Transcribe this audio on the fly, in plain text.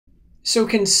So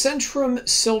can Centrum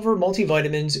Silver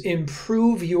multivitamins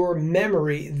improve your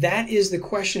memory? That is the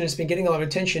question that's been getting a lot of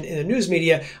attention in the news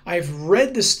media. I've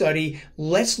read the study.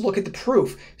 Let's look at the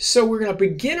proof. So we're going to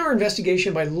begin our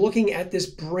investigation by looking at this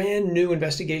brand new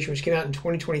investigation which came out in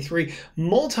 2023.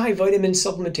 Multivitamin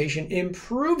supplementation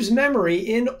improves memory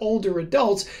in older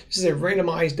adults. This is a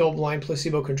randomized double-blind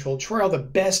placebo-controlled trial, the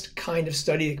best kind of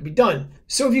study that can be done.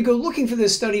 So if you go looking for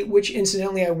this study, which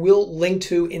incidentally I will link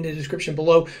to in the description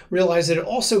below, realize that it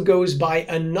also goes by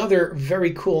another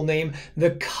very cool name,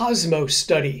 the Cosmos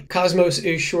study. Cosmos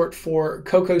is short for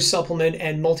Cocoa Supplement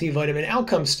and Multivitamin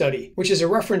Outcome Study, which is a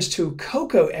reference to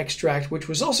cocoa extract, which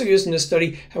was also used in this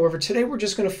study. However, today we're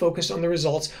just going to focus on the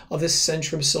results of this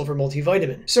Centrum Silver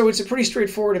multivitamin. So it's a pretty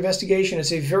straightforward investigation.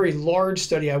 It's a very large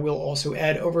study, I will also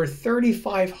add. Over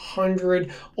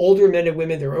 3,500 older men and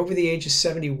women. They're over the age of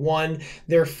 71.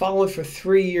 They're followed for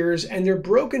 3 years, and they're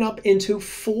broken up into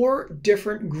 4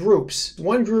 different groups.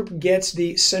 One group gets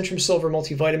the Centrum Silver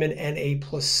multivitamin and a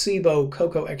placebo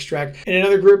cocoa extract. In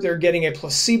another group, they're getting a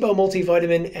placebo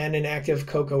multivitamin and an active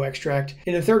cocoa extract.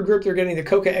 In the third group, they're getting the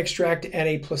cocoa extract and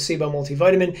a placebo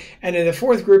multivitamin. And in the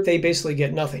fourth group, they basically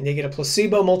get nothing. They get a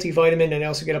placebo multivitamin and they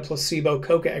also get a placebo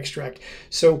cocoa extract.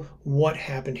 So what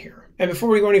happened here? And before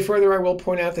we go any further, I will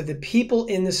point out that the people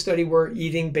in the study were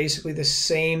eating basically the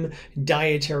same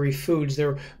dietary foods.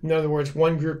 In other words,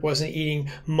 one group wasn't eating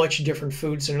much different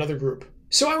foods than another group.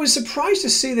 So I was surprised to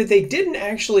see that they didn't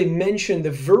actually mention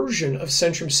the version of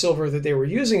Centrum Silver that they were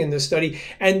using in this study,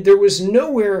 and there was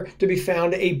nowhere to be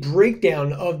found a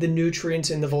breakdown of the nutrients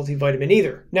in the multivitamin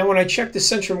either. Now, when I checked the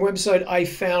Centrum website, I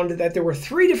found that there were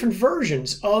 3 different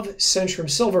versions of Centrum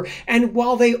Silver, and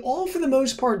while they all, for the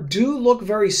most part, do look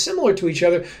very similar to each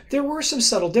other, there were some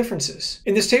subtle differences.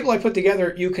 In this table I put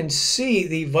together, you can see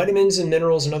the vitamins and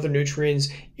minerals and other nutrients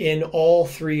in all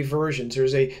 3 versions.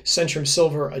 There's a Centrum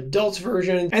Silver Adults version,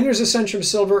 and there's a Centrum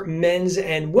Silver men's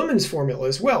and women's formula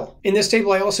as well. In this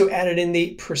table, I also added in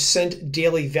the percent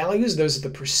daily values. Those are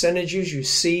the percentages you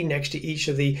see next to each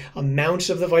of the amounts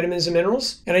of the vitamins and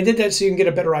minerals. And I did that so you can get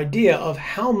a better idea of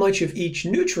how much of each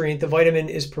nutrient the vitamin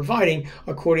is providing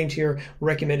according to your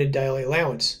recommended daily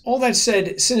allowance. All that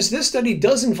said, since this study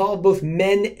does involve both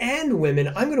men and women,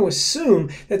 I'm going to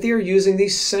assume that they are using the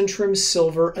Centrum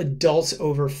Silver Adults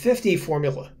Over 50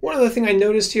 formula. One other thing I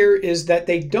noticed here is that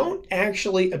they don't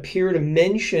actually appear to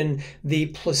mention the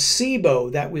placebo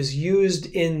that was used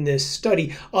in this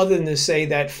study, other than to say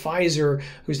that Pfizer,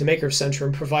 who's the maker of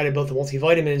Centrum, provided both the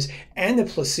multivitamins and the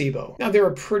placebo. Now, they're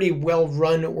a pretty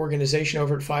well-run organization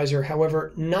over at Pfizer.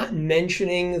 However, not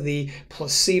mentioning the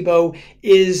placebo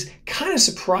is kind of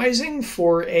surprising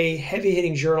for a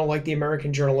heavy-hitting journal like the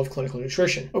American Journal of Clinical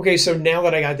Nutrition. Okay, so now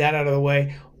that I got that out of the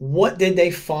way, what did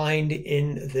they find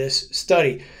in this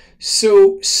study?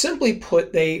 So simply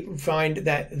put, they find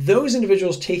that those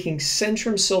individuals taking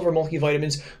Centrum Silver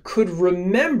multivitamins could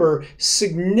remember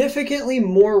significantly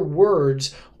more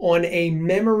words on a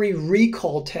memory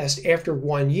recall test after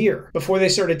 1 year. Before they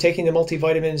started taking the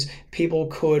multivitamins, people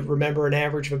could remember an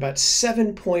average of about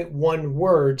 7.1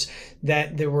 words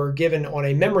that they were given on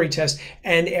a memory test.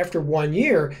 And after 1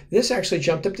 year, this actually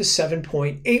jumped up to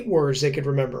 7.8 words they could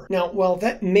remember. Now, while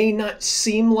that may not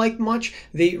seem like much,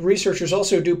 the researchers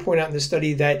also do point out in the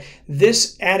study that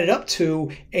this added up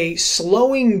to a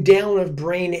slowing down of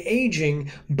brain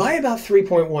aging by about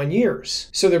 3.1 years.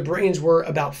 So their brains were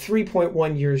about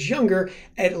 3.1 years younger,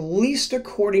 at least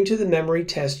according to the memory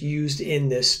test used in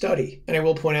this study. And I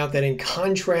will point out that in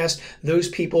contrast, those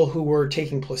people who were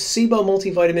taking placebo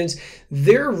multivitamins,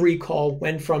 their recall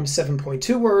went from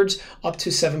 7.2 words up to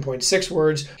 7.6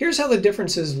 words. Here's how the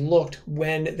differences looked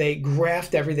when they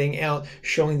graphed everything out,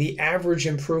 showing the average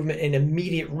improvement in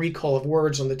immediate recall of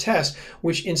words on the test,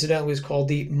 which incidentally is called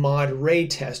the MOD-RAY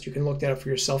test. You can look that up for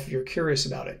yourself if you're curious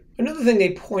about it. Another thing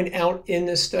they point out in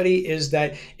this study is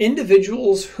that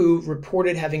individuals who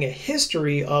reported having a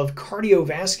history of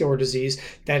cardiovascular disease,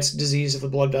 that's disease of the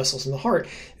blood vessels in the heart,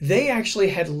 they actually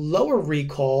had lower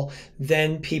recall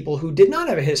than people who did not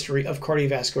have a history of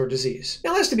cardiovascular disease.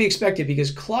 Now, that's to be expected because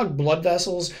clogged blood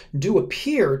vessels do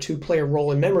appear to play a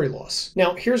role in memory loss.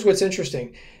 Now, here's what's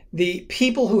interesting. The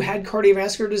people who had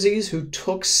cardiovascular disease who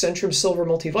took Centrum Silver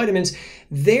multivitamins,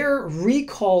 their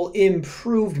recall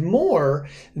improved more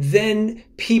than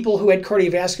people who had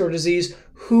cardiovascular disease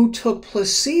who took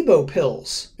placebo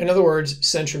pills. In other words,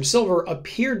 Centrum Silver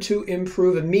appeared to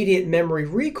improve immediate memory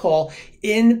recall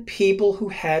in people who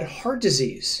had heart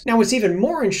disease. Now, what's even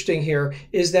more interesting here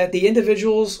is that the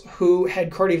individuals who had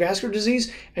cardiovascular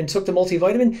disease and took the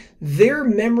multivitamin, their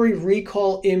memory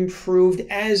recall improved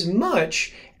as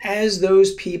much as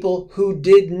those people who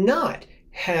did not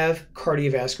have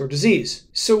cardiovascular disease.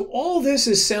 So all this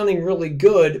is sounding really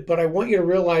good, but I want you to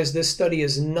realize this study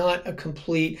is not a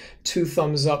complete 2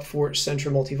 thumbs up for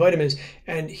Centrum Multivitamins,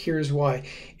 and here's why.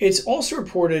 It's also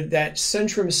reported that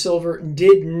Centrum Silver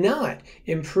did not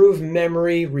improve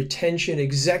memory, retention,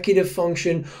 executive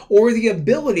function, or the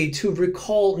ability to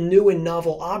recall new and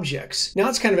novel objects. Now,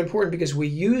 it's kind of important because we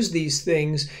use these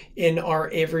things in our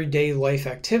everyday life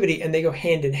activity, and they go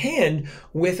hand in hand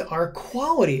with our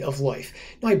quality of life.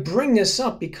 Now, I bring this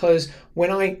up because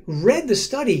when I read the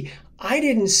study, I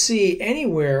didn't see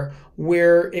anywhere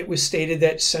where it was stated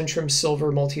that Centrum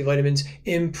Silver multivitamins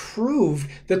improved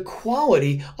the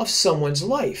quality of someone's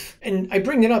life. And I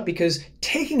bring it up because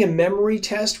taking a memory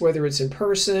test, whether it's in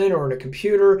person or on a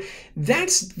computer,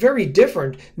 that's very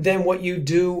different than what you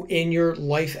do in your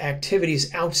life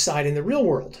activities outside in the real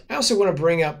world. I also want to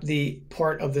bring up the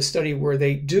part of the study where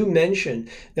they do mention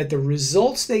that the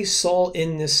results they saw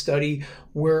in this study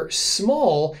were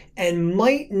small and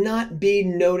might not be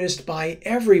noticed by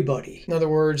everybody. In other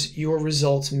words, your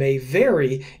results may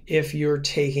vary if you're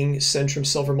taking Centrum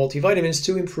Silver multivitamins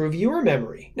to improve your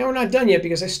memory. Now, we're not done yet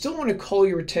because I still want to call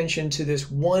your attention to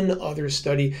this one other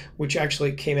study which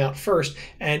actually came out first,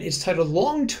 and it's titled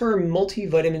Long-Term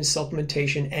Multivitamin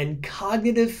Supplementation and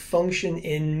Cognitive Function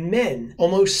in Men.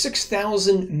 Almost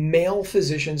 6,000 male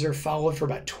physicians are followed for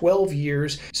about 12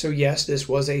 years. So yes, this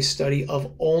was a study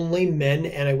of only men,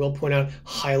 and I will point out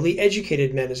highly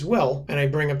educated men as well. And I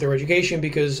bring up their education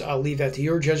because I'll leave that to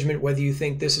your judgment whether you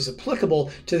think this is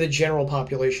applicable to the general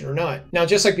population or not. Now,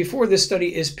 just like before, this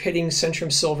study is pitting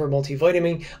Centrum Silver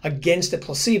multivitamin against a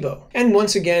placebo. And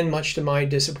once again, much to my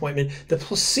disappointment, the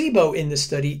placebo in the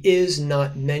study is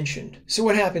not mentioned. So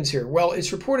what happens here? Well,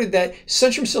 it's reported that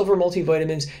Centrum Silver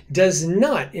multivitamins does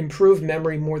not improve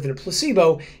memory more than a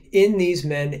placebo in these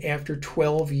men after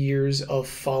 12 years of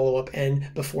follow-up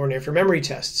and before and after memory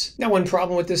tests. Now, one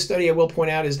problem with this study I will point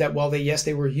out is that while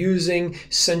they were using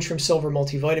Centrum Silver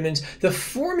multivitamins, the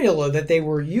formula that they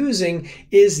were using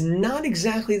is not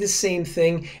exactly the same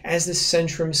thing as the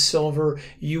Centrum Silver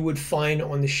you would find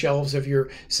on the shelves of your,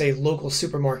 say, local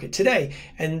supermarket today.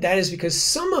 And that is because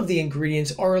some of the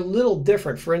ingredients are a little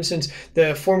different. For instance,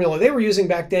 the formula they were using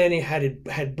back then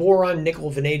had boron, nickel,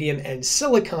 vanadium, and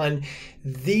silicon.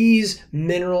 These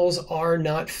minerals are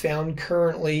not found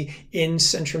currently in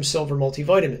Centrum Silver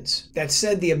multivitamins. That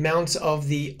said, the amounts of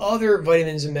the other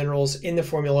vitamins and minerals in the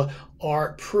formula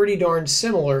are pretty darn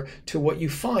similar to what you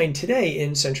find today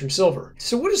in Centrum Silver.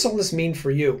 So what does all this mean for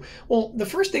you? Well, the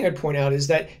first thing I'd point out is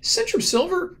that Centrum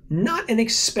Silver, not an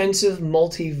expensive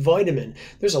multivitamin.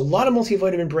 There's a lot of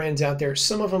multivitamin brands out there.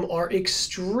 Some of them are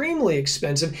extremely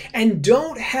expensive and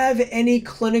don't have any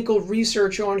clinical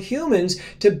research on humans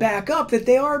to back up that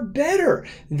they are better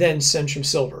than Centrum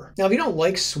Silver. Now, if you don't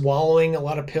like swallowing a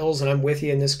lot of pills, and I'm with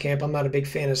you in this camp, I'm not a big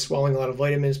fan of swallowing a lot of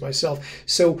vitamins myself.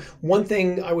 So one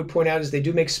thing I would point out is they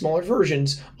do make smaller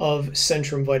versions of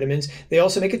Centrum vitamins. They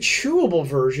also make a chewable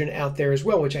version out there as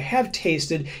well, which I have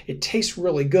tasted. It tastes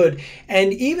really good.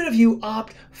 And even if you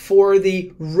opt for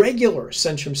the regular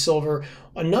Centrum Silver,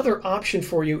 another option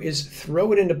for you is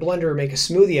throw it in a blender and make a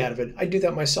smoothie out of it. I do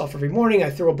that myself every morning. I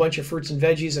throw a bunch of fruits and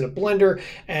veggies in a blender,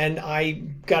 and I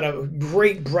got a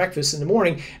great breakfast in the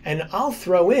morning, and I'll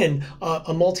throw in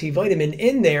a multivitamin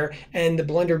in there, and the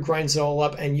blender grinds it all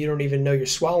up, and you don't even know you're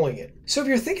swallowing it. So if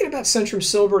you're thinking about Centrum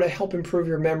Silver to help improve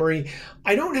your memory,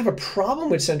 I don't have a problem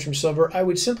with Centrum Silver. I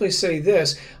would simply say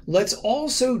this: let's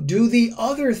also do the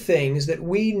other things that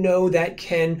we know that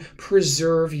can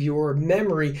preserve your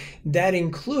memory. That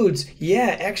includes,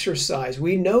 exercise.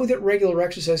 We know that regular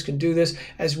exercise can do this,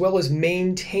 as well as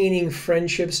maintaining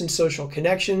friendships and social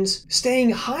connections.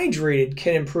 Staying hydrated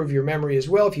can improve your memory as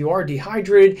well if you are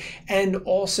dehydrated, and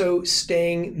also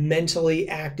staying mentally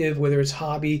active, whether it's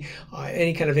hobby,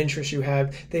 any kind of interest you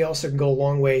have, they also can go a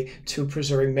long way to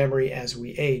preserving memory as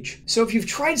we age. So if you've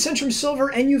tried Centrum Silver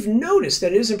and you've noticed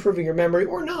that it is improving your memory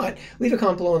or not, leave a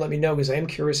comment below and let me know, because I am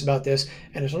curious about this.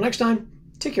 And until next time,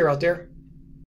 take care out there.